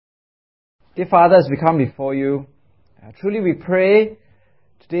Dear Father, as we come before you, truly we pray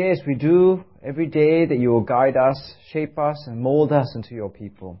today as we do every day that you will guide us, shape us and mold us into your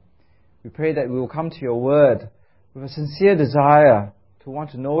people. We pray that we will come to your word with a sincere desire to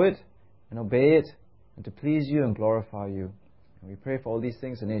want to know it and obey it and to please you and glorify you. And we pray for all these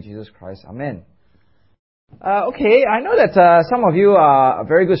things in the name of Jesus Christ. Amen. Okay, I know that some of you are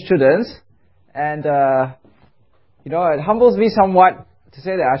very good students, and it humbles me somewhat to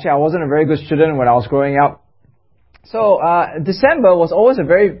say that actually I wasn't a very good student when I was growing up. So December was always a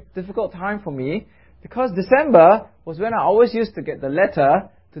very difficult time for me, because December was when I always used to get the letter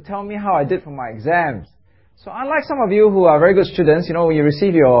to tell me how I did for my exams. So unlike some of you who are very good students, when you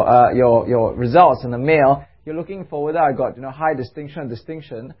receive your results in the mail, you're looking for whether I got high distinction or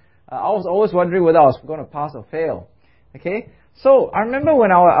distinction. I was always wondering whether I was going to pass or fail. Okay, so I remember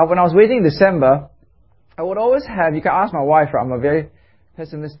when I was waiting in December, I would always have, you can ask my wife, I'm a very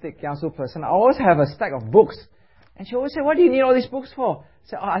pessimistic Kiangsu person, I always have a stack of books. And she always said, what do you need all these books for? I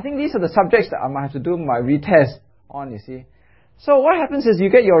said, I think these are the subjects that I might have to do my retest on, you see. So what happens is you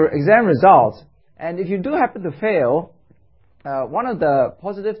get your exam results, and if you do happen to fail, one of the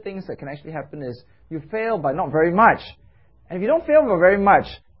positive things that can actually happen is you fail by not very much. And if you don't fail by very much,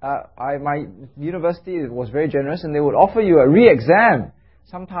 my university was very generous, and they would offer you a re-exam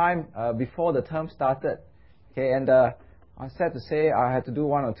sometime before the term started. Okay, and I'm sad to say I had to do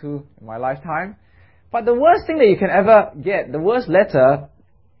one or two in my lifetime. But the worst thing that you can ever get, the worst letter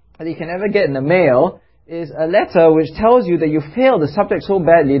that you can ever get in the mail, is a letter which tells you that you failed the subject so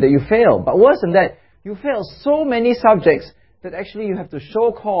badly that you failed. But worse than that, you failed so many subjects that actually you have to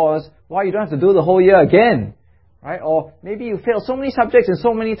show cause why you don't have to do the whole year again. Right? Or maybe you failed so many subjects and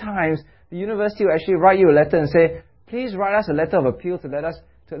so many times, the university will actually write you a letter and say, please write us a letter of appeal to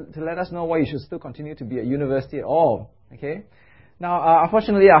let us know why you should still continue to be at university at all. Okay? Now,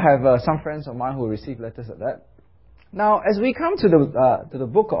 unfortunately, I have some friends of mine who receive letters like that. Now, as we come to the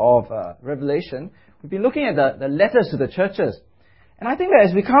book of Revelation, we've been looking at the letters to the churches. And I think that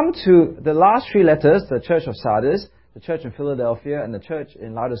as we come to the last three letters, the church of Sardis, the church in Philadelphia, and the church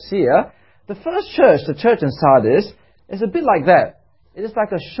in Laodicea, the first church, the church in Sardis, is a bit like that. It is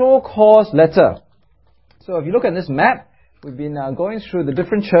like a show cause letter. So if you look at this map, we've been going through the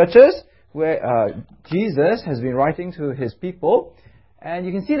different churches where Jesus has been writing to his people. And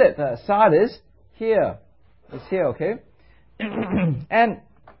you can see that Sardis here is here, okay? And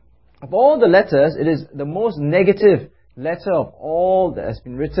of all the letters, it is the most negative letter of all that has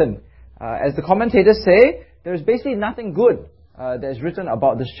been written. As the commentators say, there is basically nothing good that is written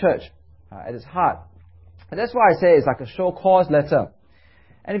about this church at its heart. And that's why I say it's like a show cause letter.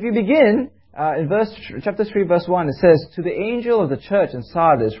 And if you begin in chapter 3, verse 1, it says, to the angel of the church in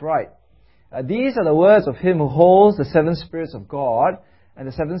Sardis write, these are the words of him who holds the seven spirits of God and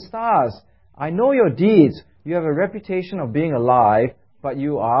the seven stars. I know your deeds. You have a reputation of being alive, but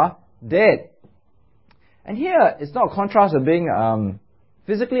you are dead. And here, it's not a contrast of being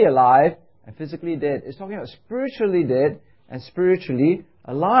physically alive and physically dead. It's talking about spiritually dead and spiritually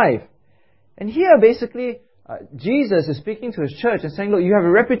alive. And here, basically, Jesus is speaking to his church and saying, look, you have a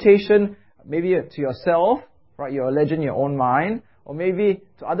reputation, maybe to yourself, right? You're alleging in your own mind, or maybe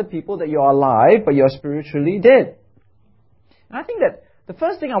to other people that you're alive, but you're spiritually dead. And I think that the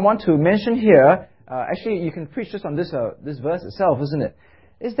first thing I want to mention here, actually you can preach just on this verse itself, isn't it?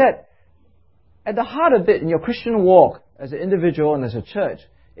 Is that at the heart of it in your Christian walk as an individual and as a church,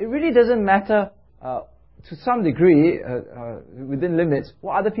 it really doesn't matter to some degree, within limits,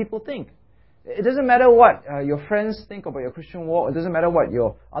 what other people think. It doesn't matter what your friends think about your Christian walk. It doesn't matter what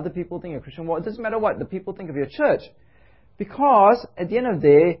your other people think of your Christian walk. It doesn't matter what the people think of your church. Because at the end of the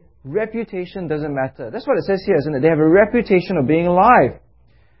day, reputation doesn't matter. That's what it says here, isn't it? They have a reputation of being alive.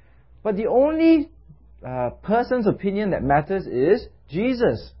 But the only person's opinion that matters is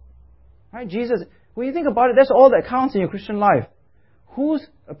Jesus. Right? Jesus. When you think about it, that's all that counts in your Christian life. Whose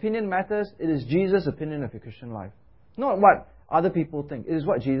opinion matters? It is Jesus' opinion of your Christian life. Not what other people think. It is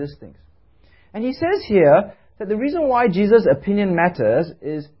what Jesus thinks. And he says here that the reason why Jesus' opinion matters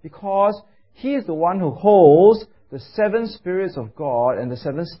is because he is the one who holds the seven spirits of God and the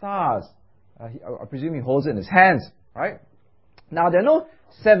seven stars. I presume he holds it in his hands, right? Now, there are no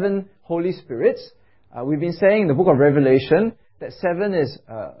seven Holy Spirits. We've been saying in the book of Revelation that 7 is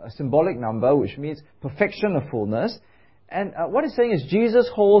a symbolic number, which means perfection of fullness. And what it's saying is Jesus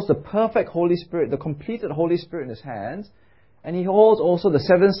holds the perfect Holy Spirit, the completed Holy Spirit in his hands. And he holds also the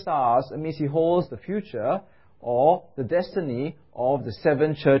 7 stars. That means he holds the future or the destiny of the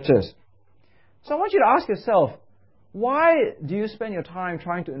 7 churches. So I want you to ask yourself, why do you spend your time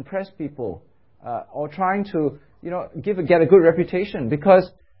trying to impress people or trying to, get a good reputation?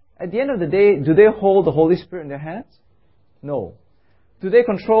 Because At the end of the day, do they hold the Holy Spirit in their hands? No. Do they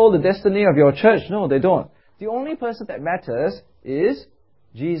control the destiny of your church? No, they don't. The only person that matters is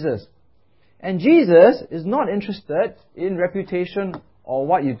Jesus. And Jesus is not interested in reputation or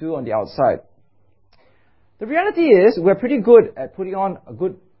what you do on the outside. The reality is, we're pretty good at putting on a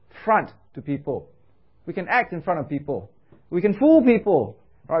good front to people. We can act in front of people. We can fool people.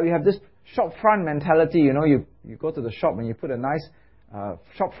 Right? We have this shop front mentality. You go to the shop and you put a nice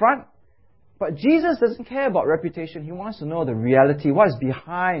shop front. But Jesus doesn't care about reputation. He wants to know the reality, what is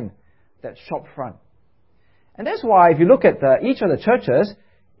behind that shop front. And that's why if you look at each of the churches,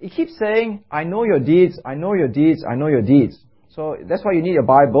 it keeps saying, I know your deeds, I know your deeds, I know your deeds. So that's why you need a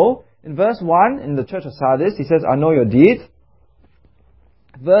Bible. In verse 1, in the church of Sardis, he says, I know your deeds.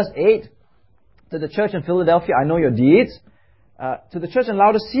 Verse 8, to the church in Philadelphia, I know your deeds. To the church in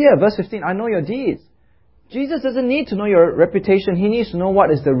Laodicea, verse 15, I know your deeds. Jesus doesn't need to know your reputation. He needs to know what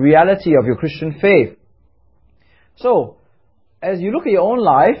is the reality of your Christian faith. So, as you look at your own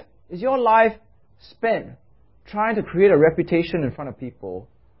life, is your life spent trying to create a reputation in front of people?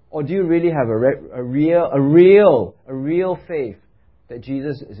 Or do you really have a real faith that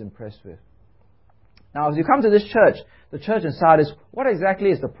Jesus is impressed with? Now, as you come to this church, the church in Sardis, what exactly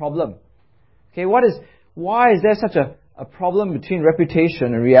is the problem? Okay, why is there such a problem between reputation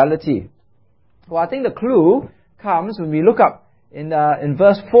and reality? Well, I think the clue comes when we look up in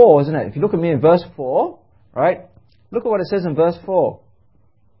verse 4, isn't it? If you look at me in verse 4, right? Look at what it says in verse 4.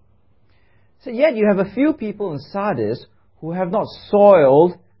 So, yet you have a few people in Sardis who have not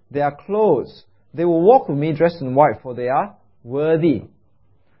soiled their clothes. They will walk with me dressed in white, for they are worthy.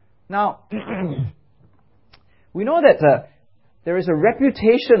 Now, we know that there is a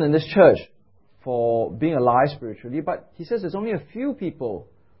reputation in this church for being alive spiritually, but he says there's only a few people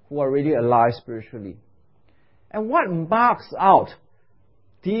who are really alive spiritually. And what marks out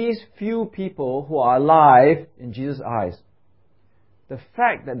these few people who are alive in Jesus' eyes? The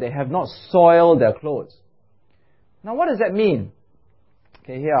fact that they have not soiled their clothes. Now, what does that mean?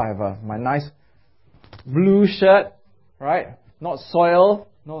 Okay, here I have my nice blue shirt, right? Not soiled.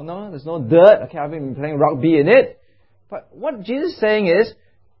 No, there's no dirt. Okay, I haven't been playing rugby in it. But what Jesus is saying is,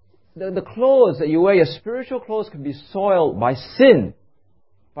 the clothes that you wear, your spiritual clothes, can be soiled by sin,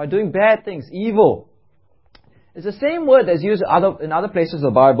 by doing bad things, evil. It's the same word that's used in other places of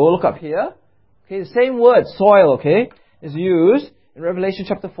the Bible. Look up here. Okay, the same word, soil, okay, is used in Revelation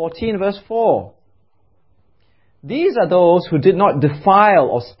chapter 14, verse 4. These are those who did not defile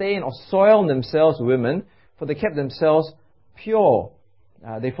or stain or soil themselves with women, for they kept themselves pure.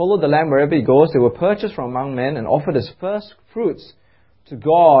 They followed the Lamb wherever he goes. They were purchased from among men and offered as first fruits to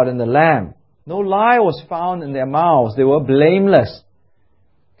God and the Lamb. No lie was found in their mouths. They were blameless.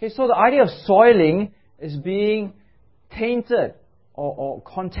 Okay, so the idea of soiling is being tainted or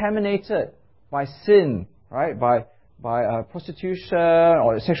contaminated by sin, right? By prostitution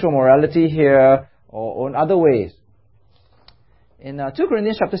or sexual morality here or in other ways. In 2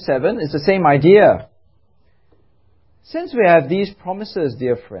 Corinthians chapter 7, it's the same idea. Since we have these promises,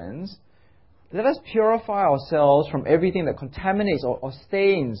 dear friends, let us purify ourselves from everything that contaminates or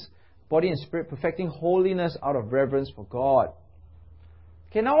stains body and spirit, perfecting holiness out of reverence for God.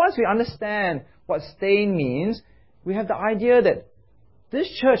 Okay, now once we understand what stain means, we have the idea that this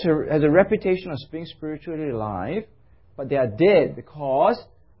church has a reputation of being spiritually alive, but they are dead because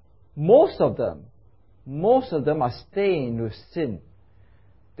most of them are stained with sin.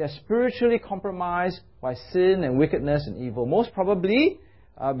 They're spiritually compromised by sin and wickedness and evil. Most probably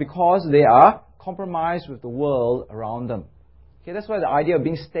because they are compromised with the world around them. Okay, that's why the idea of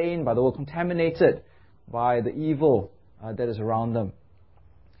being stained by the world, contaminated by the evil that is around them.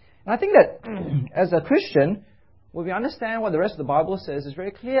 And I think that as a Christian, when we understand what the rest of the Bible says, it's very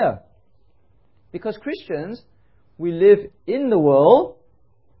clear. Because Christians, we live in the world,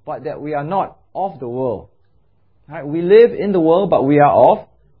 but that we are not of the world. Right? We live in the world, but we are of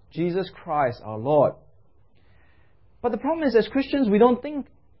Jesus Christ, our Lord. But the problem is, as Christians, we don't think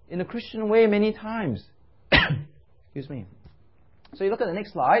in a Christian way many times. Excuse me. So you look at the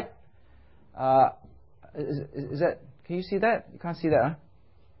next slide. Is that? Can you see that? You can't see that, huh?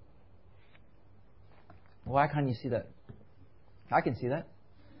 Why can't you see that? I can see that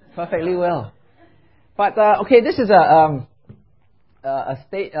perfectly well. But okay, this is some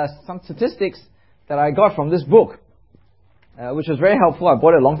statistics that I got from this book, which was very helpful. I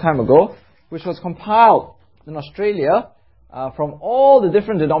bought it a long time ago, which was compiled in Australia from all the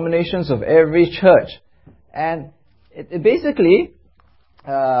different denominations of every church, and it basically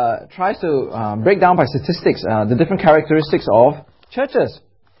tries to break down by statistics the different characteristics of churches.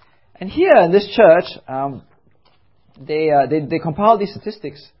 And here in this church, they compiled these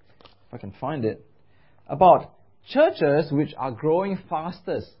statistics if I can find it, about churches which are growing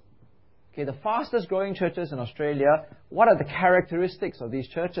fastest. Okay, the fastest growing churches in Australia, what are the characteristics of these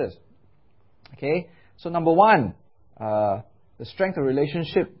churches? Okay, so number one, the strength of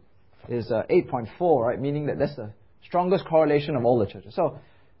relationship is 8.4, right? Meaning that that's the strongest correlation of all the churches. So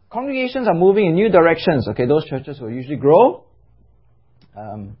congregations are moving in new directions. Okay, those churches will usually grow.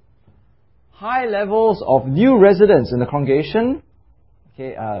 High levels of new residents in the congregation.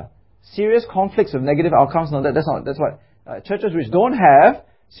 Okay, serious conflicts with negative outcomes. No, that's what churches which don't have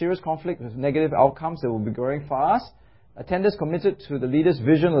serious conflict with negative outcomes, they will be growing fast. Attenders committed to the leader's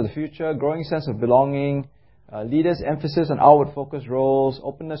vision of the future, growing sense of belonging, leaders' emphasis on outward-focused roles,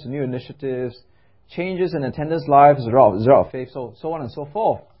 openness to new initiatives, changes in attenders' lives as a result of faith, so on and so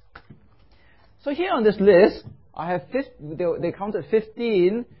forth. So here on this list, I have they counted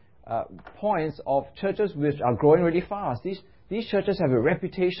 15 points of churches which are growing really fast. These churches have a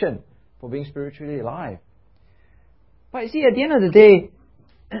reputation for being spiritually alive. But you see, at the end of the day,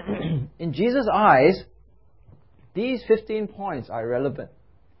 in Jesus' eyes, these 15 points are irrelevant.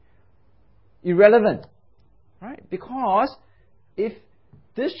 Irrelevant, right? Because if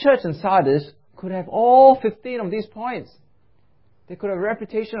this church in Sardis could have all 15 of these points, they could have a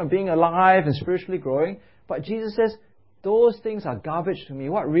reputation of being alive and spiritually growing, but Jesus says, those things are garbage to me.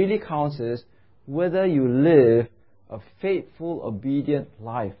 What really counts is whether you live a faithful, obedient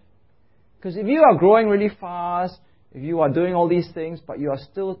life. Because if you are growing really fast, if you are doing all these things, but you are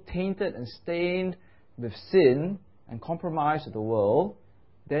still tainted and stained with sin and compromised with the world,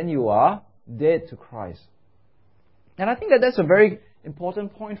 then you are dead to Christ. And I think that that's a very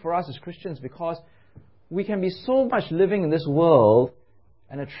important point for us as Christians, because we can be so much living in this world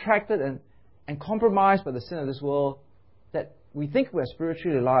and attracted and compromised by the sin of this world that we think we're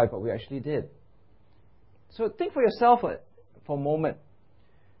spiritually alive, but we actually did. So think for yourself for a moment.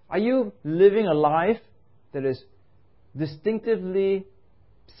 Are you living a life that is distinctively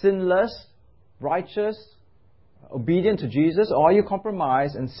sinless, righteous, obedient to Jesus, or are you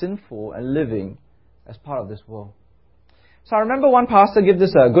compromised and sinful and living as part of this world? So I remember one pastor gave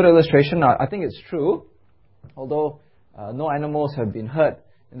this a good illustration. I think it's true, although no animals have been hurt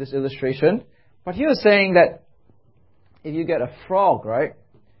in this illustration. But he was saying that if you get a frog, right,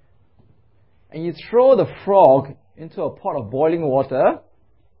 and you throw the frog into a pot of boiling water,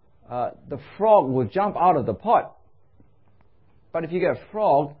 the frog will jump out of the pot. But if you get a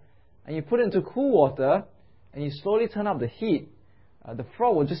frog and you put it into cool water and you slowly turn up the heat, the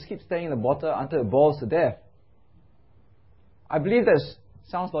frog will just keep staying in the water until it boils to death. I believe that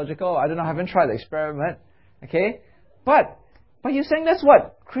sounds logical. I don't know, I haven't tried the experiment. Okay? But you're saying that's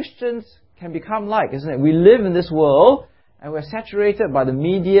what Christians can become like, isn't it? We live in this world and we're saturated by the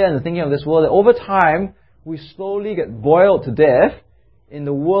media and the thinking of this world, that over time we slowly get boiled to death in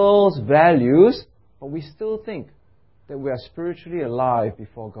the world's values, but we still think that we are spiritually alive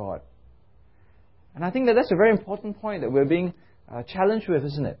before God. And I think that that's a very important point that we're being challenged with,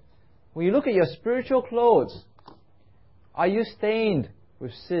 isn't it? When you look at your spiritual clothes, are you stained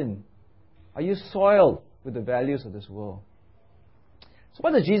with sin? Are you soiled with the values of this world? So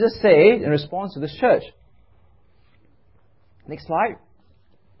what does Jesus say in response to this church? Next slide.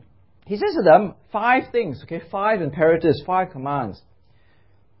 He says to them 5 things, okay, 5 imperatives, 5 commands.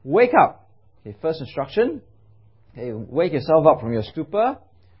 Wake up. Okay, first instruction. Okay, wake yourself up from your stupor.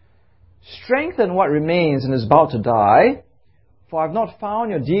 Strengthen what remains and is about to die, for I have not found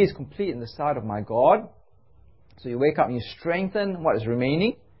your deeds complete in the sight of my God. So you wake up and you strengthen what is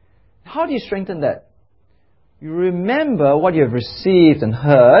remaining. How do you strengthen that? You remember what you have received and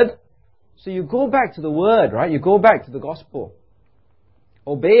heard. So you go back to the Word, right? You go back to the Gospel.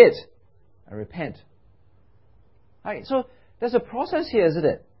 Obey it and repent. Right? So there's a process here, isn't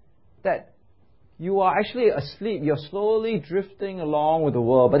it? That you are actually asleep. You're slowly drifting along with the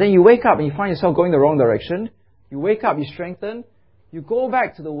world. But then you wake up and you find yourself going the wrong direction. You wake up, you strengthen. You go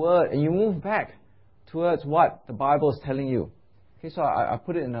back to the Word and you move back towards what the Bible is telling you. Okay, so I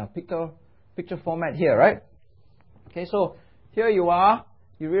put it in a picture format here, right? Okay, so here you are.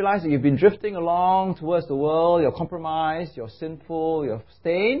 You realize that you've been drifting along towards the world. You're compromised. You're sinful. You're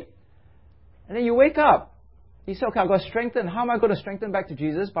stained. And then you wake up. You say, okay, I've got to strengthen. How am I going to strengthen back to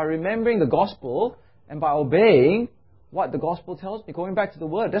Jesus? By remembering the gospel and by obeying what the gospel tells me, going back to the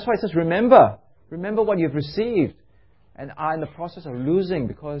Word. That's why it says, remember. Remember what you've received and are in the process of losing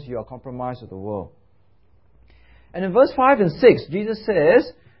because you are compromised with the world. And in verse 5 and 6, Jesus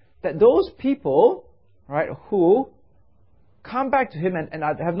says that those people, right, who come back to Him and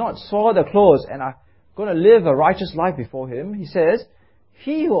have not soiled their clothes and are going to live a righteous life before Him, He says,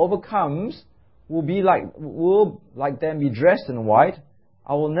 he who overcomes will like them be dressed in white,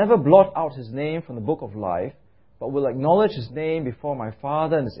 I will never blot out his name from the book of life, but will acknowledge his name before my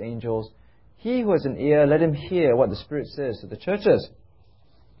Father and his angels. He who has an ear, let him hear what the Spirit says to the churches.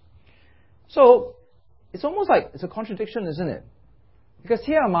 So, it's almost like it's a contradiction, isn't it? Because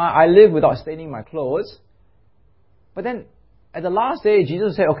here am I live without staining my clothes. But then, at the last day,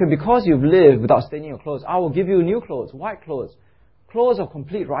 Jesus said, okay, because you've lived without staining your clothes, I will give you new clothes, white clothes, clothes of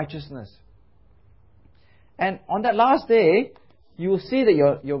complete righteousness. And on that last day, you will see that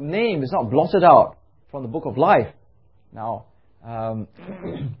your name is not blotted out from the book of life. Now,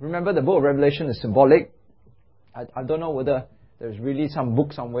 remember the book of Revelation is symbolic. I don't know whether there's really some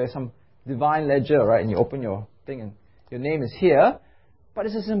book somewhere, some divine ledger, right? And you open your thing and your name is here. But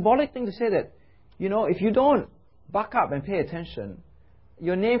it's a symbolic thing to say that, if you don't buck up and pay attention,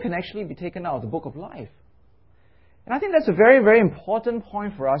 your name can actually be taken out of the book of life. And I think that's a very, very important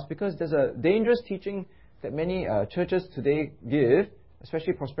point for us, because there's a dangerous teaching that many churches today give,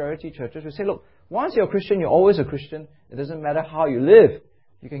 especially prosperity churches, who say, look, once you're a Christian, you're always a Christian. It doesn't matter how you live.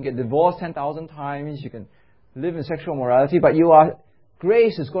 You can get divorced 10,000 times. You can live in sexual immorality, but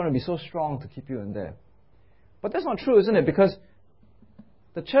grace is going to be so strong to keep you in there. But that's not true, isn't it? Because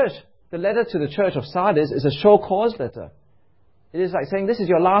the letter to the church of Sardis is a show cause letter. It is like saying, this is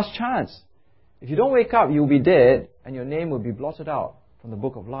your last chance. If you don't wake up, you'll be dead, and your name will be blotted out from the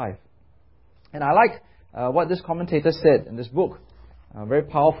book of life. And I like what this commentator said in this book. Very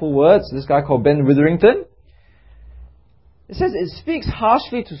powerful words. This guy called Ben Witherington. It says, it speaks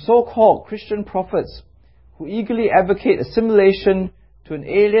harshly to so-called Christian prophets who eagerly advocate assimilation to an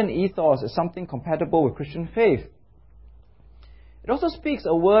alien ethos as something compatible with Christian faith. It also speaks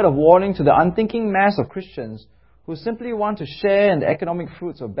a word of warning to the unthinking mass of Christians who simply want to share in the economic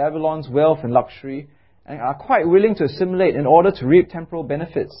fruits of Babylon's wealth and luxury and are quite willing to assimilate in order to reap temporal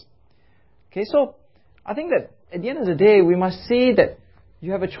benefits. Okay, so I think that at the end of the day, we must see that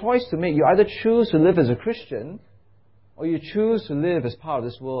you have a choice to make. You either choose to live as a Christian, or you choose to live as part of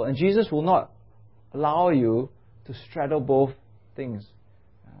this world. And Jesus will not allow you to straddle both things.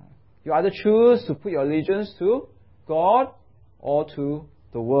 You either choose to put your allegiance to God or to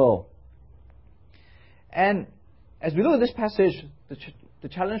the world. And as we look at this passage, the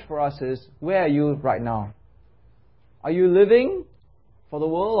challenge for us is, where are you right now? Are you living for the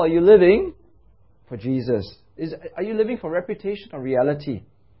world, or are you living for Jesus? Are you living for reputation or reality?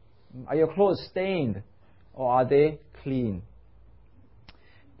 Are your clothes stained, or are they clean?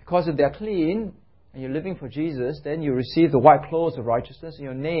 Because if they're clean and you're living for Jesus, then you receive the white clothes of righteousness, and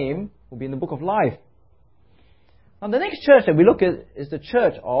your name will be in the book of life. Now, the next church that we look at is the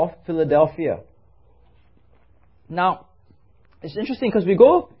church of Philadelphia. Now, it's interesting because we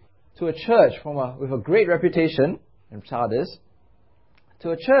go to a church with a great reputation in Sardis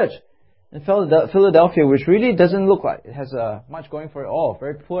to a church in Philadelphia which really doesn't look like it has much going for it all.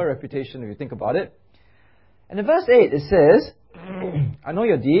 Very poor reputation if you think about it. And in verse 8 it says, I know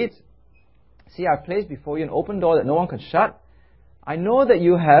your deeds. See, I placed before you an open door that no one can shut. I know that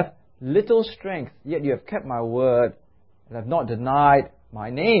you have little strength, yet you have kept my word and have not denied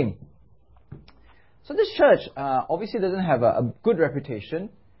my name. So this church obviously doesn't have a good reputation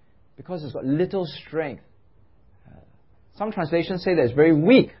because it's got little strength. Some translations say that it's very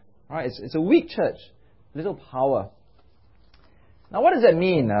weak. Right? It's a weak church, little power. Now, what does that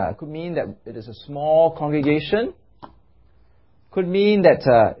mean? It could mean that it is a small congregation. Could mean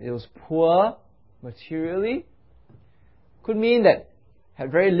that it was poor materially. Could mean that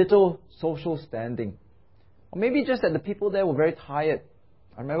had very little social standing. Or maybe just that the people there were very tired.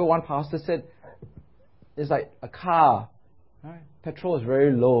 I remember one pastor said, it's like a car. Right? Petrol is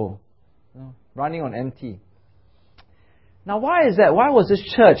very low, running on empty. Now, why is that? Why was this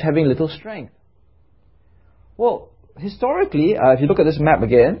church having little strength? Well, historically, if you look at this map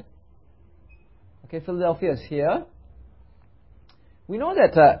again, okay, Philadelphia is here. We know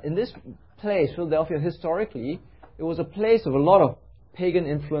that in this place, Philadelphia, historically, it was a place of a lot of pagan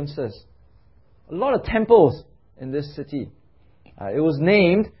influences. A lot of temples in this city. It was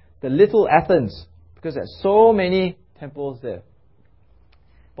named the Little Athens because there's so many temples there.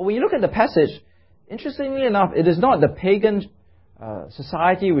 But when you look at the passage, interestingly enough, it is not the pagan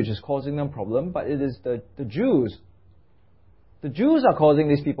society which is causing them problem, but it is the Jews. The Jews are causing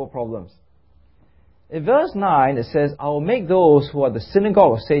these people problems. In verse 9, it says, I will make those who are the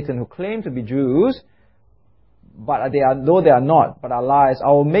synagogue of Satan, who claim to be Jews, but though they are not, but are lies, I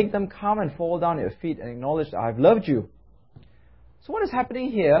will make them come and fall down at your feet and acknowledge that I have loved you. So what is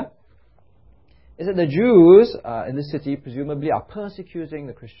happening here is that the Jews in this city presumably are persecuting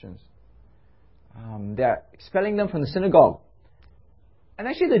the Christians. They are expelling them from the synagogue. And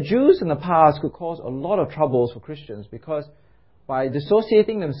actually the Jews in the past could cause a lot of troubles for Christians because by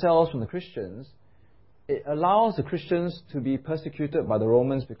dissociating themselves from the Christians, it allows the Christians to be persecuted by the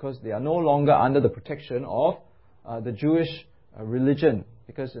Romans because they are no longer under the protection of the Jewish religion.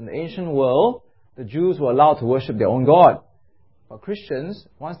 Because in the ancient world, the Jews were allowed to worship their own God. But Christians,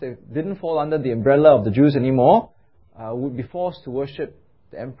 once they didn't fall under the umbrella of the Jews anymore, would be forced to worship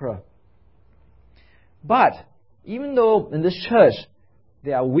the emperor. But even though in this church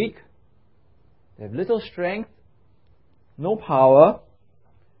they are weak, they have little strength, no power,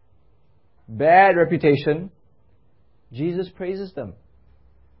 bad reputation, Jesus praises them.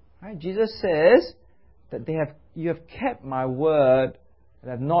 Right? Jesus says that you have kept my word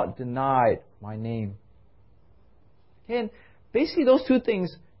and have not denied my name. Okay, and basically those two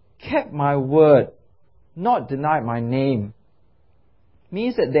things, kept my word, not denied my name,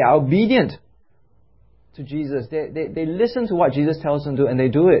 means that they are obedient to Jesus. They listen to what Jesus tells them to do, and they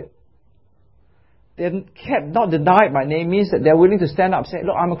do it. They've kept, not denied my name, means that they're willing to stand up and say,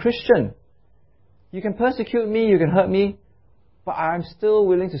 look, I'm a Christian. You can persecute me, you can hurt me, but I'm still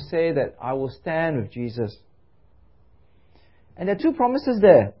willing to say that I will stand with Jesus. And there are two promises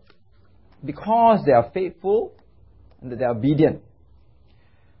there. Because they are faithful and that they are obedient.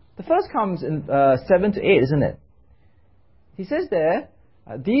 The first comes in 7 to 8, isn't it? He says there,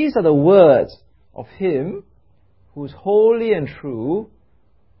 these are the words of him who is holy and true,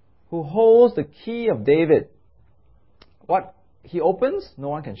 who holds the key of David. What he opens, no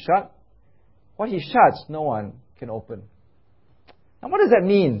one can shut. What he shuts, no one can open. Now what does that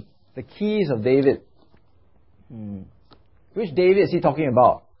mean? The keys of David. Which David is he talking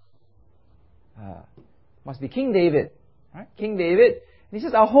about? Must be King David. Right? King David. And he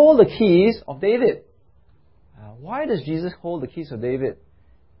says, I'll hold the keys of David. Why does Jesus hold the keys of David?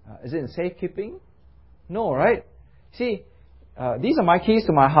 Is it in safekeeping? No, right? See, these are my keys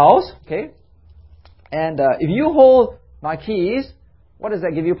to my house, okay? And if you hold my keys, what does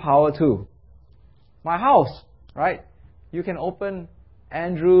that give you power to? My house, right? You can open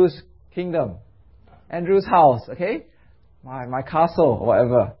Andrew's kingdom, Andrew's house, okay? My castle, or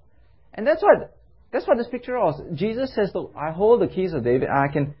whatever. And that's what this picture is. Jesus says, look, I hold the keys of David, and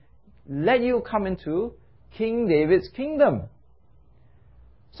I can let you come into King David's kingdom.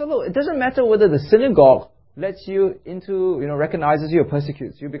 So look, it doesn't matter whether the synagogue lets you into, recognizes you or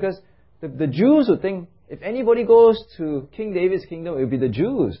persecutes you, because the Jews would think, if anybody goes to King David's kingdom, it would be the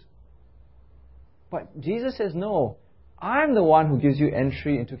Jews. But Jesus says, no, I'm the one who gives you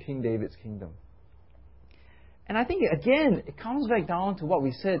entry into King David's kingdom. And I think, again, it comes back down to what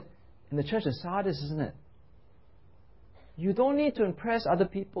we said in the church of Sardis, isn't it? You don't need to impress other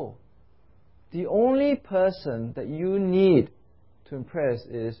people. The only person that you need to impress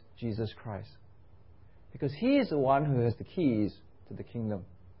is Jesus Christ. Because He is the one who has the keys to the kingdom.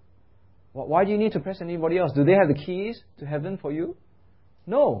 Why do you need to impress anybody else? Do they have the keys to heaven for you?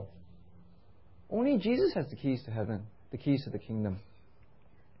 No. Only Jesus has the keys to heaven, the keys to the kingdom.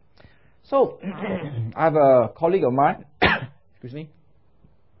 So, I have a colleague of mine, excuse me,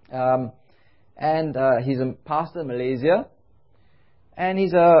 and he's a pastor in Malaysia, and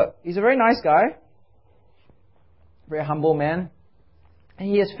he's a very nice guy, very humble man, and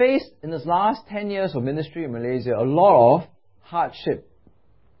he has faced in his last 10 years of ministry in Malaysia a lot of hardship.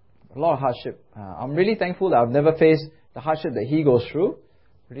 I'm really thankful that I've never faced the hardship that he goes through.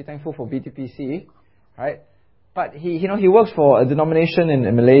 Really thankful for BTPC, right? But he works for a denomination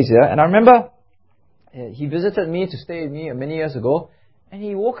in Malaysia, and I remember he visited me to stay with me many years ago, and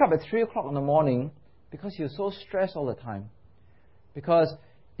he woke up at 3 o'clock in the morning because he was so stressed all the time. Because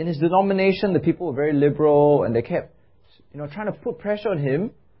in his denomination, the people were very liberal, and they kept, trying to put pressure on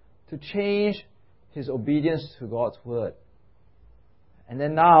him to change his obedience to God's word. And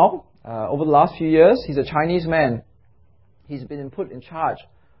then now, over the last few years, he's a Chinese man. He's been put in charge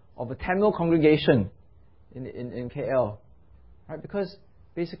of a Tamil congregation in KL, right? Because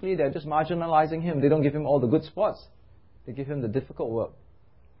basically they're just marginalizing him. They don't give him all the good spots. They give him the difficult work.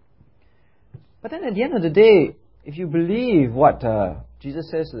 But then at the end of the day, if you believe what Jesus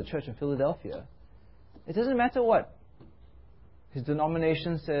says to the church in Philadelphia, it doesn't matter what his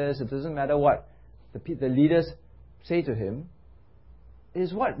denomination says. It doesn't matter what the leaders say to him. It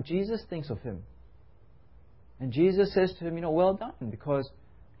is what Jesus thinks of him. And Jesus says to him, well done, because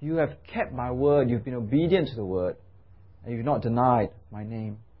you have kept my word, you've been obedient to the word, and you've not denied my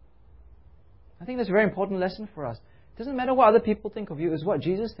name. I think that's a very important lesson for us. It doesn't matter what other people think of you, it's what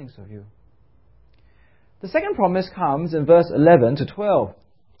Jesus thinks of you. The second promise comes in verse 11 to 12.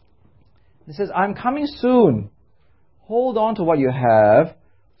 It says, I'm coming soon. Hold on to what you have,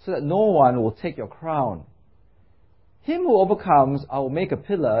 so that no one will take your crown. Him who overcomes, I will make a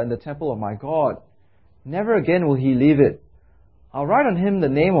pillar in the temple of my God. Never again will he leave it. I'll write on him the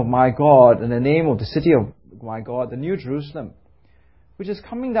name of my God and the name of the city of my God, the New Jerusalem, which is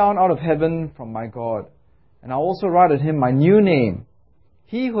coming down out of heaven from my God. And I'll also write on him my new name.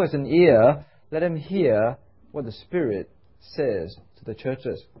 He who has an ear, let him hear what the Spirit says to the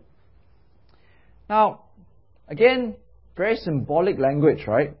churches. Now, again, very symbolic language,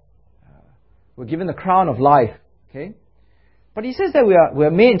 right? We're given the crown of life, okay? But he says that we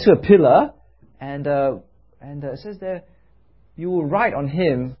are made into a pillar, and it says there, you will write on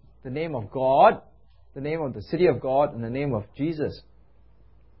him the name of God, the name of the city of God, and the name of Jesus.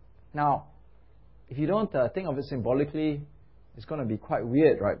 Now, if you don't think of it symbolically, it's going to be quite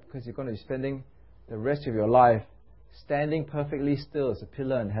weird, right? Because you're going to be spending the rest of your life standing perfectly still as a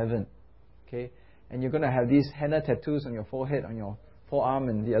pillar in heaven, okay? And you're going to have these henna tattoos on your forehead, on your forearm,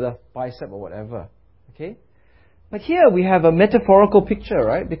 and the other bicep or whatever, okay? But here we have a metaphorical picture,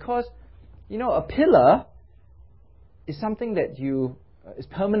 right? Because, a pillar is something that is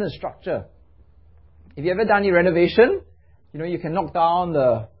permanent structure. If you ever done any renovation, you can knock down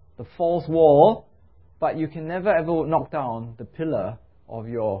the false wall, but you can never ever knock down the pillar of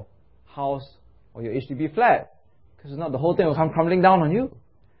your house or your HDB flat, because if not, the whole thing will come crumbling down on you.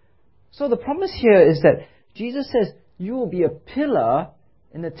 So the promise here is that Jesus says you will be a pillar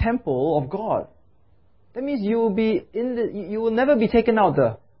in the temple of God. That means you will never be taken out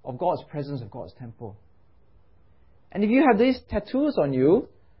of God's presence, of God's temple. And if you have these tattoos on you,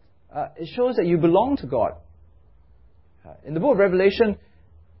 it shows that you belong to God. In the book of Revelation,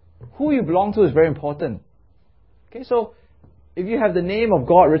 who you belong to is very important. Okay, so if you have the name of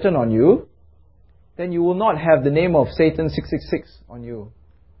God written on you, then you will not have the name of Satan 666 on you.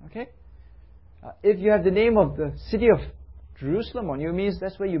 Okay? If you have the name of the city of Jerusalem on you, it means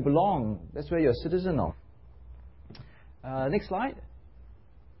that's where you belong. That's where you're a citizen of. Next slide.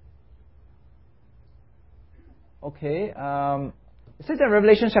 Okay. It says in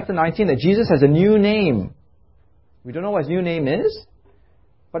Revelation chapter 19 that Jesus has a new name. We don't know what his new name is,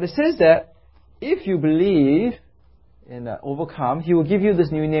 but it says that if you believe in overcome, he will give you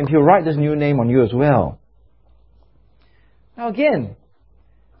this new name. He'll write this new name on you as well. Now again,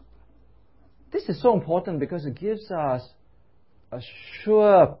 this is so important because it gives us a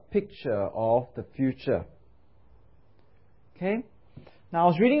sure picture of the future. Okay? Now I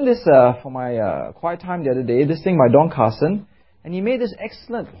was reading this for my quiet time the other day, this thing by Don Carson, and he made this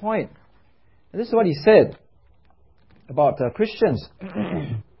excellent point. And this is what he said about Christians.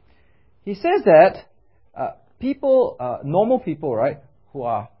 He says that people, normal people, right, who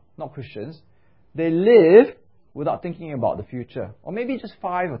are not Christians, they live without thinking about the future, or maybe just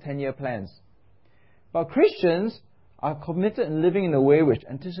 5 or 10-year plans. But Christians are committed in living in a way which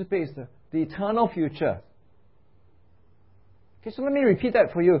anticipates the eternal future. Okay, so let me repeat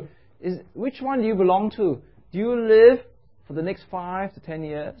that for you. Which one do you belong to? Do you live for the next 5 to 10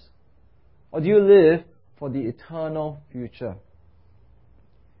 years? Or do you live for the eternal future?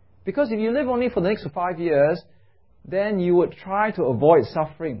 Because if you live only for the next 5 years, then you would try to avoid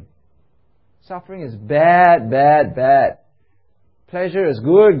suffering. Suffering is bad, bad, bad. Pleasure is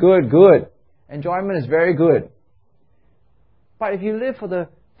good, good, good. Enjoyment is very good. But if you live for the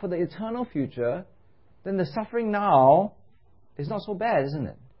eternal future, then the suffering now is not so bad, isn't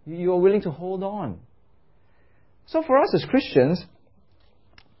it? You are willing to hold on. So for us as Christians,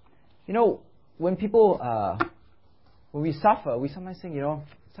 when people, when we suffer, we sometimes think,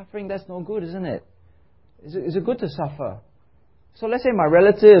 suffering, that's no good, isn't it? Is it good to suffer? So let's say my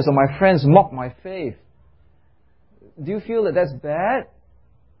relatives or my friends mock my faith. Do you feel that that's bad?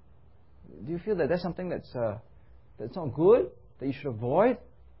 Do you feel that that's something that's not good, that you should avoid?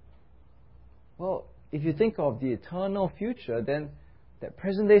 Well, if you think of the eternal future, then that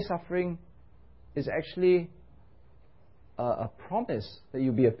present-day suffering is actually a promise that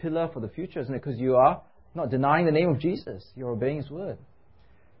you'll be a pillar for the future, isn't it? Because you are not denying the name of Jesus. You're obeying His word.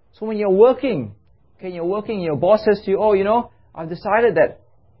 So when you're working, your boss says to you, I've decided that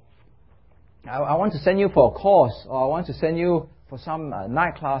I want to send you for a course, or I want to send you for some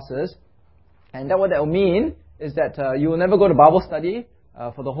night classes. And what that will mean is that you will never go to Bible study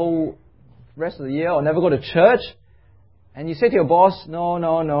for the whole rest of the year, or never go to church. And you say to your boss,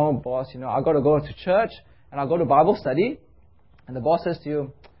 no, boss, I've got to go to church and I'll go to Bible study. And the boss says to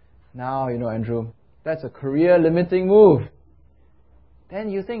you, now, Andrew, that's a career-limiting move. Then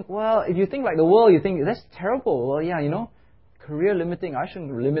you think, well, if you think like the world, you think, that's terrible. Well, yeah, career-limiting, I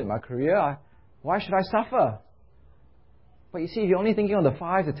shouldn't limit my career. Why should I suffer? But you see, if you're only thinking of the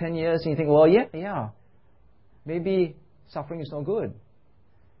 5 to 10 years, and you think, well, yeah, maybe suffering is no good.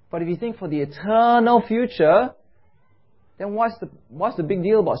 But if you think for the eternal future, then what's the big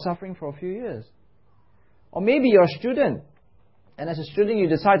deal about suffering for a few years? Or maybe you're a student, And as a student, you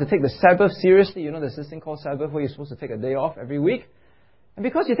decide to take the Sabbath seriously. You know, there's this thing called Sabbath where you're supposed to take a day off every week. And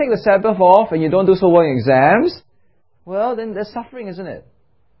because you take the Sabbath off and you don't do so well in exams, well, then there's suffering, isn't it?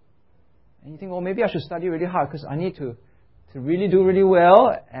 And you think, well, maybe I should study really hard because I need to really do really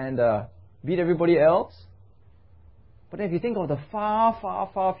well and beat everybody else. But if you think of the far, far,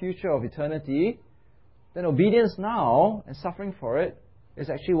 far future of eternity, then obedience now and suffering for it is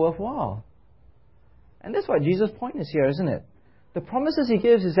actually worthwhile. And that's what Jesus' point is here, isn't it? The promises he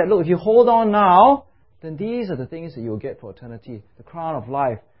gives is that, look, if you hold on now, then these are the things that you will get for eternity. The crown of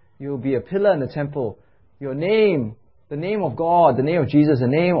life. You will be a pillar in the temple. Your name, the name of God, the name of Jesus, the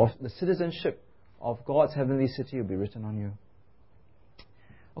name of the citizenship of God's heavenly city will be written on you.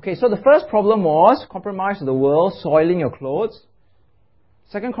 Okay, so the first problem was compromise of the world, soiling your clothes.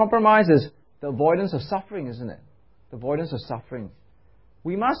 Second compromise is the avoidance of suffering, isn't it? The avoidance of suffering.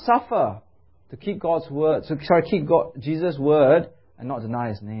 We must suffer to keep God's word, keep Jesus' word and not deny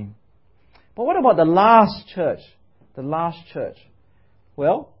his name. But what about the last church? The last church.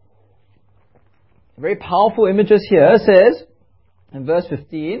 Well, very powerful images here. It says in verse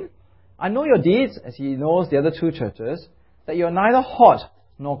 15, I know your deeds, as he knows the other two churches, that you are neither hot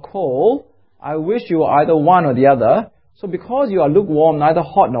nor cold. I wish you were either one or the other. So because you are lukewarm, neither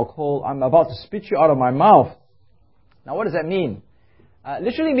hot nor cold, I'm about to spit you out of my mouth. Now what does that mean?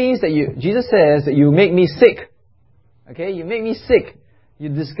 Literally means that Jesus says that you make me sick. Okay, you make me sick. You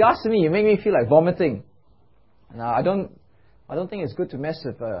disgust me. You make me feel like vomiting. Now I don't think it's good to mess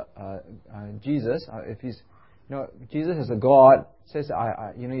with Jesus. If he's, Jesus as a God says,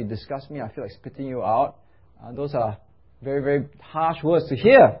 you disgust me. I feel like spitting you out. Those are very, very harsh words to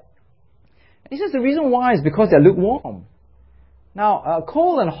hear. And he says the reason why is because they're lukewarm. Now,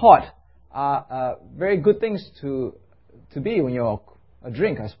 cold and hot are very good things to be when you're a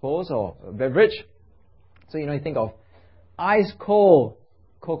drink, I suppose, or a beverage. So, you think of ice cold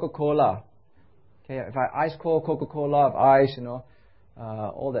Coca-Cola. Okay, if I ice cold Coca-Cola, of ice,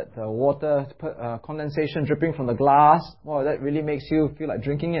 all that water condensation dripping from the glass, well, that really makes you feel like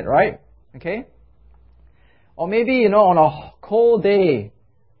drinking it, right? Okay? Or maybe, on a cold day,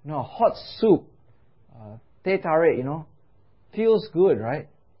 hot soup, teh tarik, feels good, right?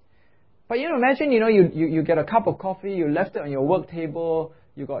 But imagine, you get a cup of coffee, you left it on your work table,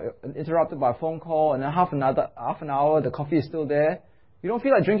 you got interrupted by a phone call, and then half an hour, the coffee is still there. You don't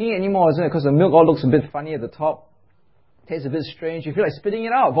feel like drinking it anymore, isn't it? Because the milk all looks a bit funny at the top, tastes a bit strange. You feel like spitting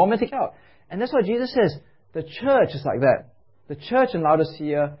it out, vomiting out. And that's what Jesus says. The church is like that. The church in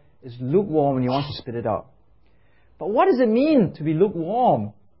Laodicea is lukewarm and he wants to spit it out. But what does it mean to be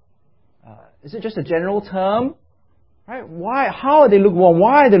lukewarm? Is it just a general term? Right? Why? How are they lukewarm?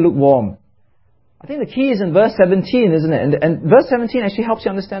 Why are they lukewarm? I think the key is in verse 17, isn't it? And verse 17 actually helps you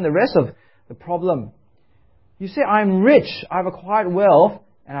understand the rest of the problem. You say, I'm rich, I've acquired wealth,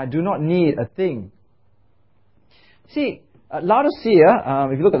 and I do not need a thing. See, Laodicea,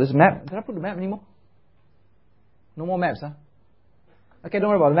 if you look at this map, did I put the map anymore? No more maps, huh? Okay, don't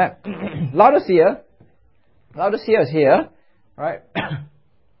worry about the map. Laodicea is here, right?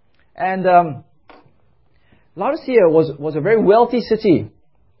 And Laodicea was a very wealthy city,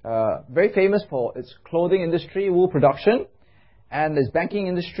 very famous for its clothing industry, wool production, and its banking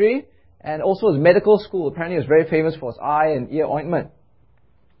industry, and also its medical school. Apparently, it was very famous for its eye and ear ointment.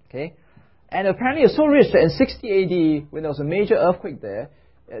 Okay, and apparently, it was so rich that in 60 AD, when there was a major earthquake there,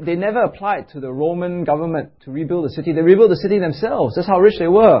 they never applied to the Roman government to rebuild the city. They rebuilt the city themselves. That's how rich they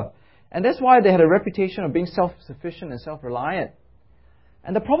were. And that's why they had a reputation of being self-sufficient and self-reliant.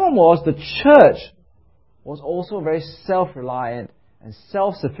 And the problem was the church was also very self-reliant and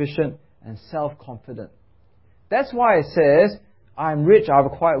self-sufficient and self-confident. That's why it says, I'm rich, I have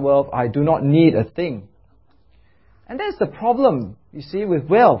acquired wealth, I do not need a thing. And that's the problem, you see, with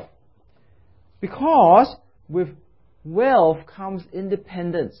wealth. Because with wealth comes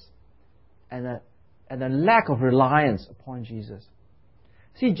independence and a lack of reliance upon Jesus.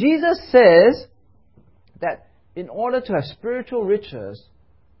 See, Jesus says that in order to have spiritual riches,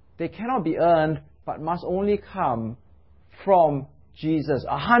 they cannot be earned, but must only come from Jesus,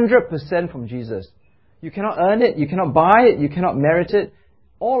 100% from Jesus. You cannot earn it, you cannot buy it, you cannot merit it.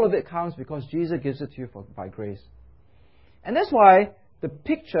 All of it comes because Jesus gives it to you by grace. And that's why the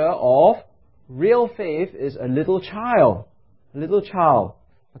picture of real faith is a little child. A little child.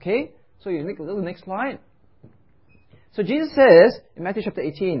 Okay? So you look at the next slide. So Jesus says in Matthew chapter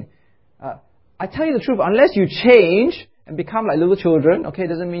 18, I tell you the truth, unless you change and become like little children, okay,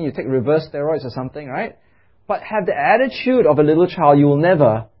 doesn't mean you take reverse steroids or something, right? But have the attitude of a little child, you will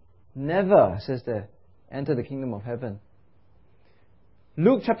never, says there, enter the kingdom of heaven.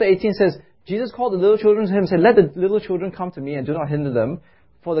 Luke chapter 18 says, Jesus called the little children to him and said, "Let the little children come to me and do not hinder them,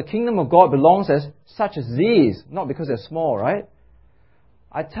 for the kingdom of God belongs as such as these," not because they're small, right?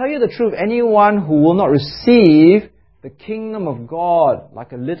 I tell you the truth, anyone who will not receive the kingdom of God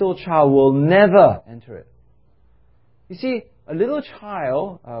like a little child will never enter it. You see, a little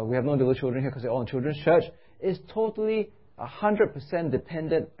child, we have no little children here because they're all in children's church, is totally 100%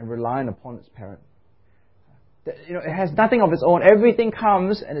 dependent and reliant upon its parent. It has nothing of its own. Everything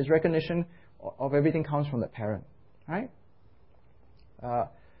comes, and its recognition of everything comes from the parent, right?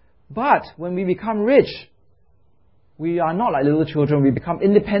 But when we become rich, we are not like little children. We become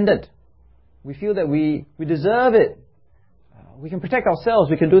independent. We feel that we deserve it. We can protect ourselves.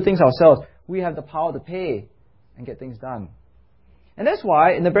 We can do things ourselves. We have the power to pay and get things done. And that's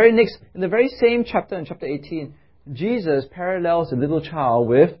why in the very same chapter, in chapter 18, Jesus parallels the little child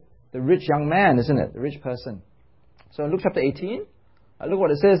with the rich young man, isn't it? The rich person. So in Luke chapter 18, look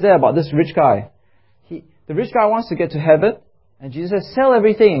what it says there about this rich guy. The rich guy wants to get to heaven, and Jesus says, "Sell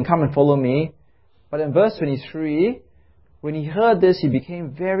everything and come and follow me." But in verse 23, when he heard this, he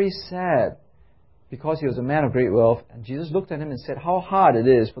became very sad because he was a man of great wealth. And Jesus looked at him and said, "How hard it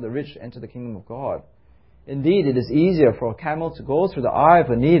is for the rich to enter the kingdom of God. Indeed, it is easier for a camel to go through the eye of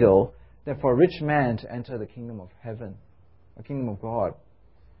a needle than for a rich man to enter the kingdom of heaven, the kingdom of God."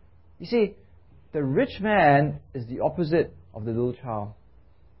 You see, the rich man is the opposite of the little child.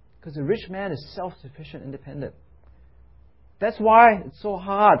 Because the rich man is self-sufficient, independent. That's why it's so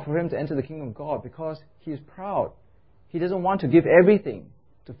hard for him to enter the kingdom of God, because he is proud. He doesn't want to give everything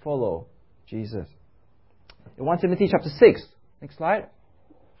to follow Jesus. In 1 Timothy chapter 6, next slide,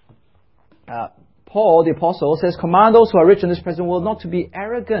 Paul, the apostle, says, "Command those who are rich in this present world not to be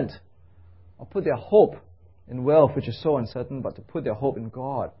arrogant or put their hope in wealth, which is so uncertain, but to put their hope in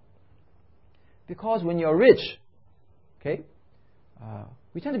God." Because when you're rich, we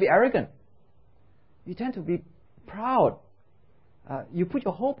tend to be arrogant. You tend to be proud. You put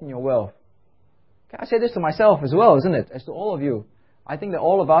your hope in your wealth. I say this to myself as well, isn't it? As to all of you. I think that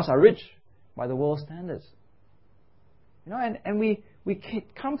all of us are rich by the world's standards. And we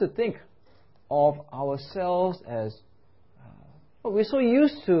come to think of ourselves as, we're so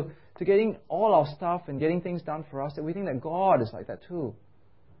used to getting all our stuff and getting things done for us that we think that God is like that too.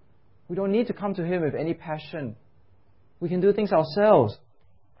 We don't need to come to Him with any passion. We can do things ourselves.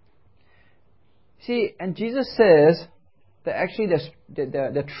 See, and Jesus says that actually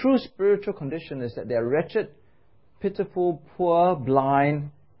the true spiritual condition is that they're wretched, pitiful, poor,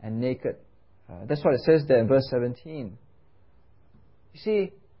 blind, and naked. That's what it says there in verse 17. You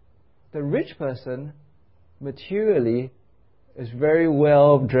see, the rich person materially is very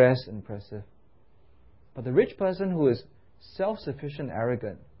well dressed and impressive. But the rich person who is self-sufficient,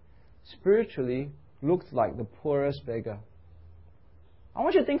 arrogant, spiritually looks like the poorest beggar. I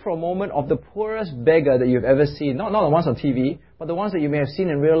want you to think for a moment of the poorest beggar that you've ever seen. Not the ones on TV, but the ones that you may have seen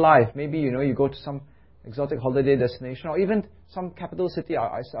in real life. Maybe, you go to some exotic holiday destination, or even some capital city.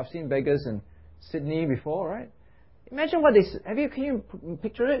 I've seen beggars in Sydney before, right? Imagine what can you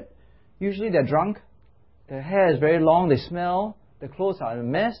picture it? Usually they're drunk, their hair is very long, they smell, their clothes are a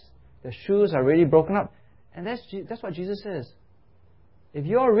mess, their shoes are really broken up. And that's what Jesus says. If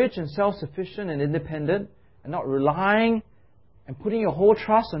you're rich and self-sufficient and independent, and not relying and putting your whole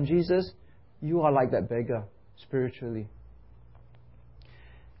trust on Jesus, you are like that beggar spiritually.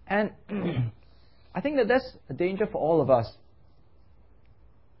 And I think that that's a danger for all of us.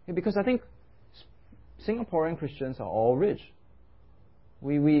 Because I think Singaporean Christians are all rich.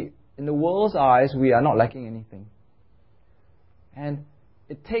 We in the world's eyes, we are not lacking anything. And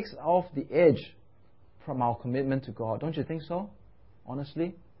it takes off the edge from our commitment to God. Don't you think so?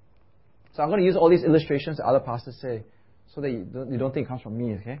 Honestly? So I'm going to use all these illustrations that other pastors say, so that you don't think it comes from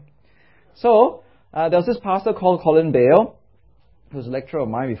me, okay? So, there was this pastor called Colin Bale, who was a lecturer of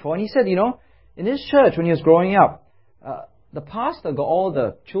mine before, and he said, in his church when he was growing up, the pastor got all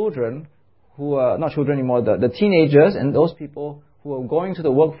the children who are not children anymore, the teenagers and those people who were going to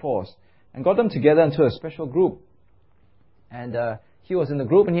the workforce, and got them together into a special group. And he was in the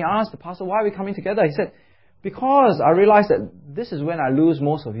group, and he asked the pastor, "Why are we coming together?" He said, "Because I realized that this is when I lose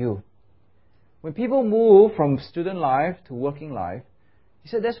most of you. When people move from student life to working life," he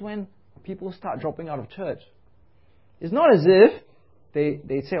said, "that's when people start dropping out of church. It's not as if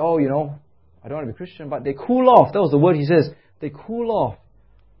they say, I don't want to be Christian, but they cool off." That was the word he says. They cool off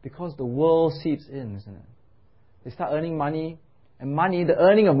because the world seeps in, isn't it? They start earning money, and the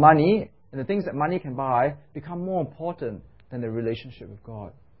earning of money, and the things that money can buy become more important than the relationship with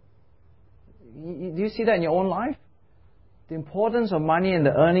God. Do you see that in your own life? The importance of money and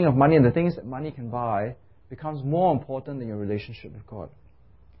the earning of money and the things that money can buy becomes more important than your relationship with God.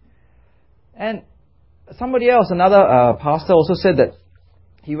 And somebody else, another pastor, also said that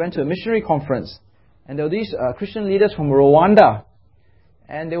he went to a missionary conference, and there were these Christian leaders from Rwanda,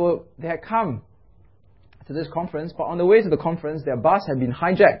 and they had come to this conference, but on the way to the conference, their bus had been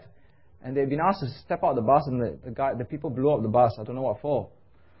hijacked, and they had been asked to step out of the bus, and the people blew up the bus. I don't know what for.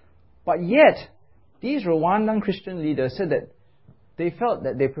 But yet, these Rwandan Christian leaders said that they felt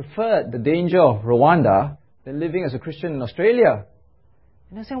that they preferred the danger of Rwanda than living as a Christian in Australia.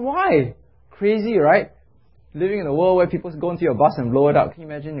 And they're saying, why? Crazy, right? Living in a world where people go into your bus and blow it up. Can you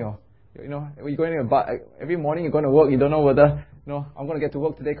imagine you're going to a bus, every morning you're going to work, you don't know whether, I'm going to get to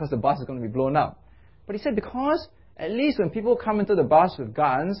work today because the bus is going to be blown up. But he said, because at least when people come into the bus with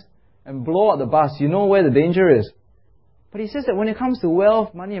guns and blow up the bus, you know where the danger is. But he says that when it comes to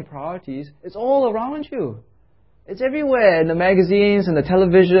wealth, money and priorities, it's all around you. It's everywhere, in the magazines, in the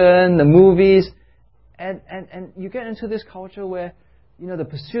television, the movies. And you get into this culture where, the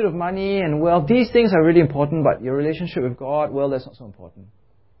pursuit of money and wealth, these things are really important, but your relationship with God, well, that's not so important.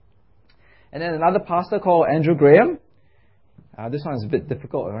 And then another pastor called Andrew Graham, this one is a bit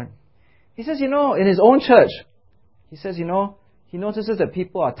difficult, right? He says, in his own church, he says, he notices that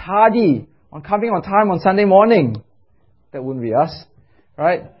people are tardy on coming on time on Sunday morning. That wouldn't be us,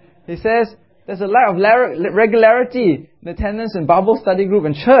 right? He says, there's a lack of regularity in attendance in Bible study group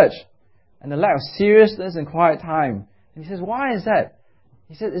and church, and a lack of seriousness and quiet time. And he says, why is that?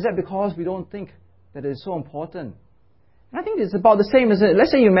 He says, is that because we don't think that it's so important? And I think it's about the same, isn't it?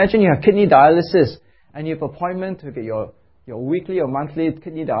 Let's say you imagine you have kidney dialysis, and you have an appointment to get your weekly or monthly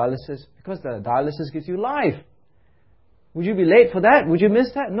kidney dialysis, because the dialysis gives you life. Would you be late for that? Would you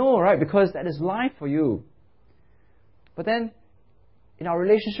miss that? No, right? Because that is life for you. But then, in our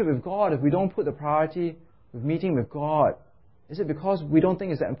relationship with God, if we don't put the priority with meeting with God, is it because we don't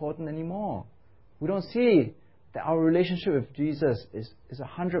think it's that important anymore? We don't see that our relationship with Jesus is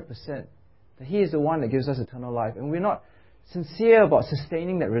 100%, that He is the one that gives us eternal life, and we're not sincere about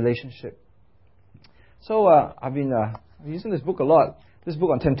sustaining that relationship. So I've been using this book a lot, this book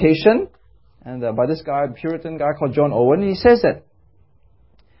on temptation, and by this guy, a Puritan guy called John Owen. He says that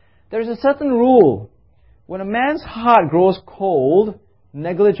there is a certain rule. When a man's heart grows cold,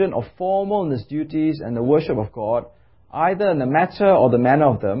 negligent or formal in his duties and the worship of God, either in the matter or the manner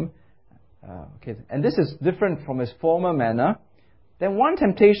of them, and this is different from his former manner, then one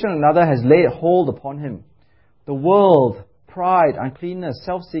temptation or another has laid hold upon him. The world, pride, uncleanness,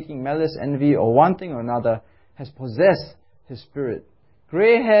 self-seeking, malice, envy, or one thing or another has possessed his spirit.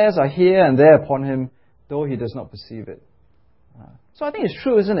 Grey hairs are here and there upon him, though he does not perceive it. So I think it's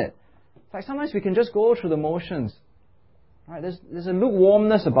true, isn't it? Like sometimes we can just go through the motions. Right? There's a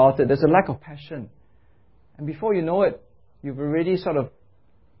lukewarmness about it. There's a lack of passion. And before you know it, you've already sort of,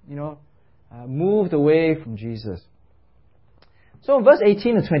 moved away from Jesus. So in verse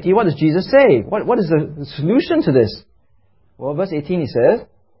 18 and 20, what does Jesus say? What is the solution to this? Well, verse 18 he says,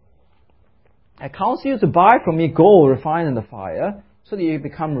 I counsel you to buy from me gold refined in the fire, so that you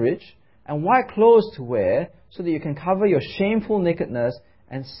become rich, and white clothes to wear, so that you can cover your shameful nakedness,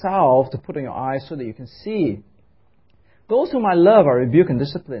 and salve to put on your eyes so that you can see. Those whom I love I rebuke and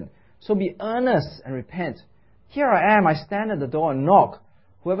discipline. So be earnest and repent. Here I am, I stand at the door and knock.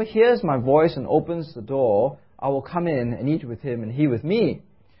 Whoever hears my voice and opens the door, I will come in and eat with him and he with me.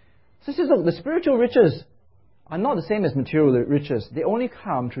 So he says, look, the spiritual riches are not the same as material riches. They only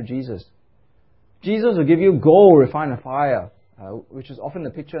come through Jesus. Jesus will give you gold refined in fire, which is often the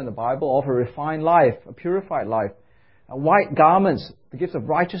picture in the Bible of a refined life, a purified life. White garments, the gifts of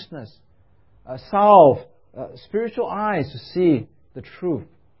righteousness. Salve, spiritual eyes to see the truth.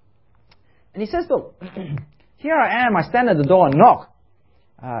 And he says, look, here I am, I stand at the door and knock.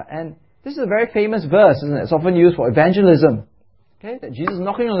 And this is a very famous verse, isn't it? It's often used for evangelism. Okay, that Jesus is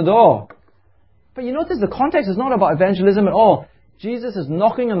knocking on the door. But you notice the context is not about evangelism at all. Jesus is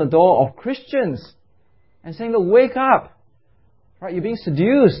knocking on the door of Christians and saying, look, wake up. Right? You're being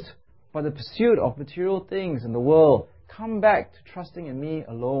seduced by the pursuit of material things in the world. Come back to trusting in me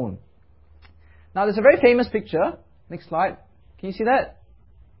alone. Now, there's a very famous picture. Next slide. Can you see that?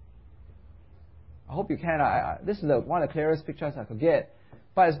 I hope you can. This is one of the clearest pictures I could get.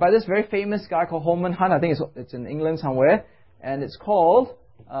 But it's by this very famous guy called Holman Hunt. I think it's in England somewhere. And it's called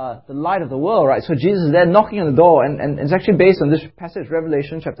The Light of the World, right? So Jesus is there knocking on the door. And it's actually based on this passage,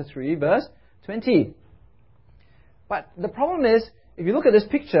 Revelation chapter 3, verse 20. But the problem is, if you look at this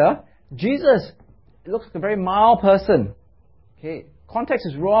picture, Jesus looks like a very mild person. Okay, context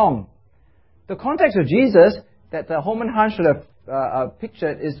is wrong. The context of Jesus that the Holman Hunt should have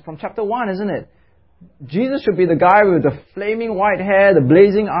pictured is from chapter 1, isn't it? Jesus should be the guy with the flaming white hair, the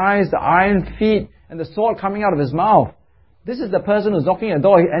blazing eyes, the iron feet, and the sword coming out of his mouth. This is the person who's knocking at the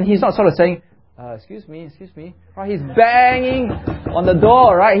door, and he's not sort of saying, excuse me, right? He's banging on the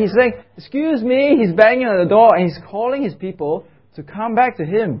door, right? He's saying, excuse me, he's banging on the door, and he's calling his people to come back to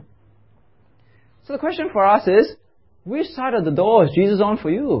him. So the question for us is, which side of the door is Jesus on for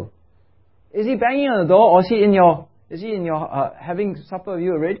you? Is he banging on the door, or is he in your having supper with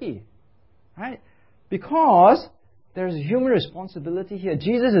you already? Right? Because there's a human responsibility here.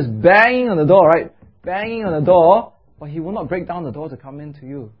 Jesus is banging on the door, right? Banging on the door, but he will not break down the door to come into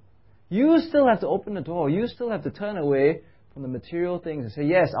you. You still have to open the door. You still have to turn away from the material things and say,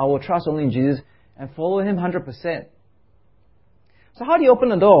 yes, I will trust only in Jesus and follow him 100%. So how do you open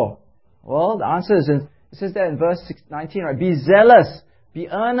the door? Well, the answer is it says that in verse 19, right? Be zealous, be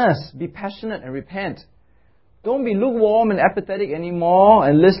earnest, be passionate, and repent. Don't be lukewarm and apathetic anymore,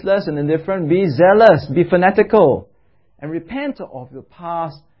 and listless and indifferent. Be zealous, be fanatical, and repent of your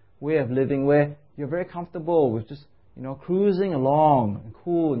past way of living where you're very comfortable with just, cruising along and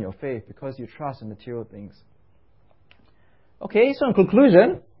cool in your faith because you trust in material things. Okay, so in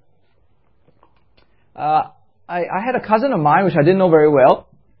conclusion, I had a cousin of mine which I didn't know very well,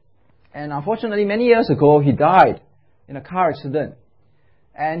 and unfortunately many years ago he died in a car accident.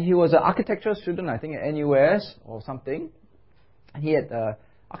 And he was an architecture student, I think at NUS or something. And he had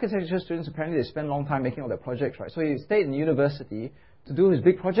architecture students, apparently they spend a long time making all their projects, right? So he stayed in university to do his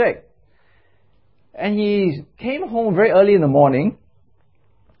big project. And he came home very early in the morning,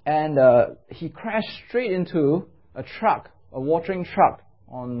 and he crashed straight into a truck, a watering truck,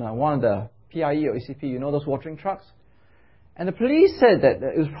 on one of the PIE or ECP, those watering trucks. And the police said that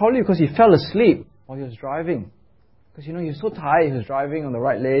it was probably because he fell asleep while he was driving. Because, he was so tired, he was driving on the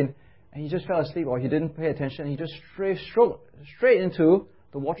right lane, and he just fell asleep, or he didn't pay attention, and he just straight into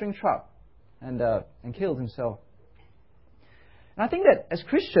the watering truck and killed himself. And I think that as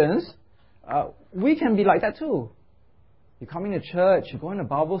Christians, we can be like that too. You're coming to church, you're going to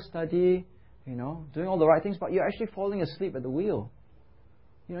Bible study, doing all the right things, but you're actually falling asleep at the wheel.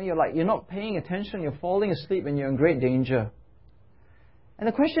 You're not paying attention, you're falling asleep, and you're in great danger. And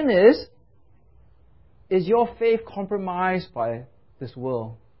the question is your faith compromised by this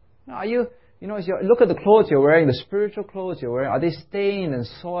world? Are you, look at the clothes you're wearing, the spiritual clothes you're wearing, are they stained and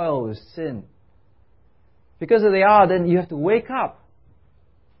soiled with sin? Because if they are, then you have to wake up.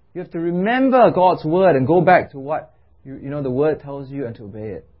 You have to remember God's word and go back to what the word tells you and to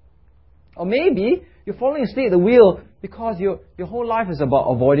obey it. Or maybe you're falling asleep at the wheel because your whole life is about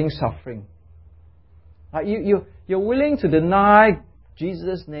avoiding suffering. You're willing to deny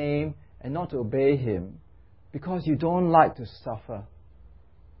Jesus' name and not to obey him because you don't like to suffer.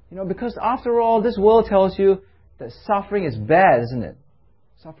 Because after all, this world tells you that suffering is bad, isn't it?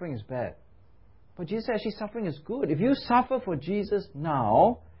 Suffering is bad. But Jesus said actually suffering is good. If you suffer for Jesus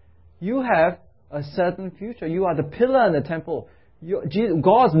now, you have a certain future. You are the pillar in the temple.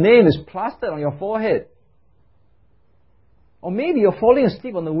 God's name is plastered on your forehead. Or maybe you're falling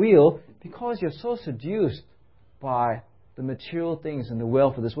asleep on the wheel because you're so seduced by the material things and the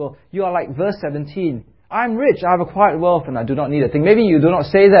wealth of this world. You are like verse 17. I'm rich, I have acquired wealth, and I do not need a thing. Maybe you do not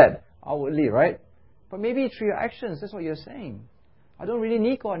say that outwardly, right? But maybe through your actions, that's what you're saying. I don't really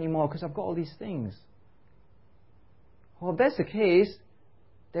need God anymore because I've got all these things. Well, if that's the case,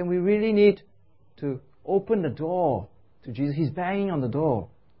 then we really need to open the door to Jesus. He's banging on the door.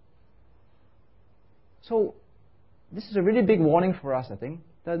 So, this is a really big warning for us, I think.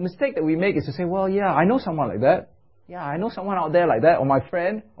 The mistake that we make is to say, well, yeah, I know someone like that. Yeah, I know someone out there like that, or my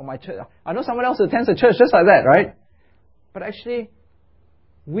friend, or my church. I know someone else who attends a church just like that, right? But actually,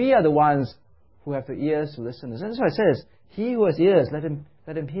 we are the ones who have the ears to listen. And that's why it says, he who has ears, let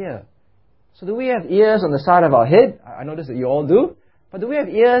him hear. So do we have ears on the side of our head? I notice that you all do. But do we have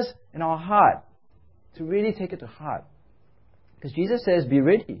ears in our heart to really take it to heart? Because Jesus says, be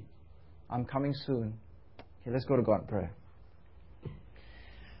ready. I'm coming soon. Okay, let's go to God in prayer.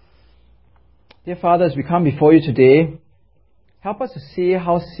 Dear Father, as we come before you today, help us to see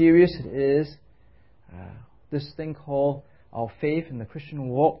how serious it is, this thing called our faith in the Christian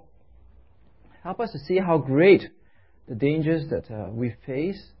walk. Help us to see how great the dangers that we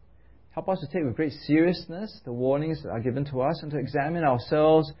face. Help us to take with great seriousness the warnings that are given to us and to examine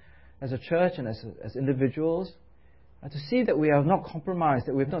ourselves as a church and as individuals, to see that we have not compromised,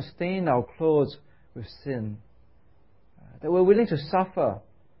 that we have not stained our clothes with sin, that we're willing to suffer,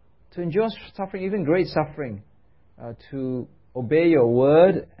 to endure suffering, even great suffering, to obey your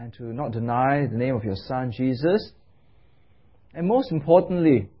word and to not deny the name of your Son, Jesus. And most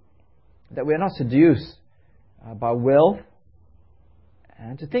importantly, that we are not seduced by wealth,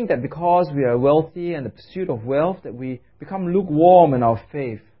 and to think that because we are wealthy and the pursuit of wealth, that we become lukewarm in our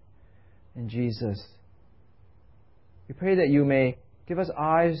faith in Jesus. We pray that you may give us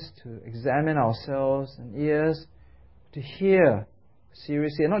eyes to examine ourselves and ears to hear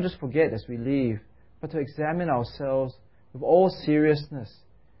seriously, and not just forget as we leave, but to examine ourselves with all seriousness,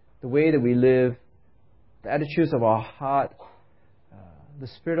 the way that we live, the attitudes of our heart, the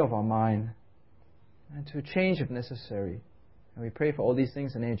spirit of our mind, and to change if necessary. And we pray for all these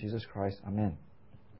things in the name of Jesus Christ. Amen.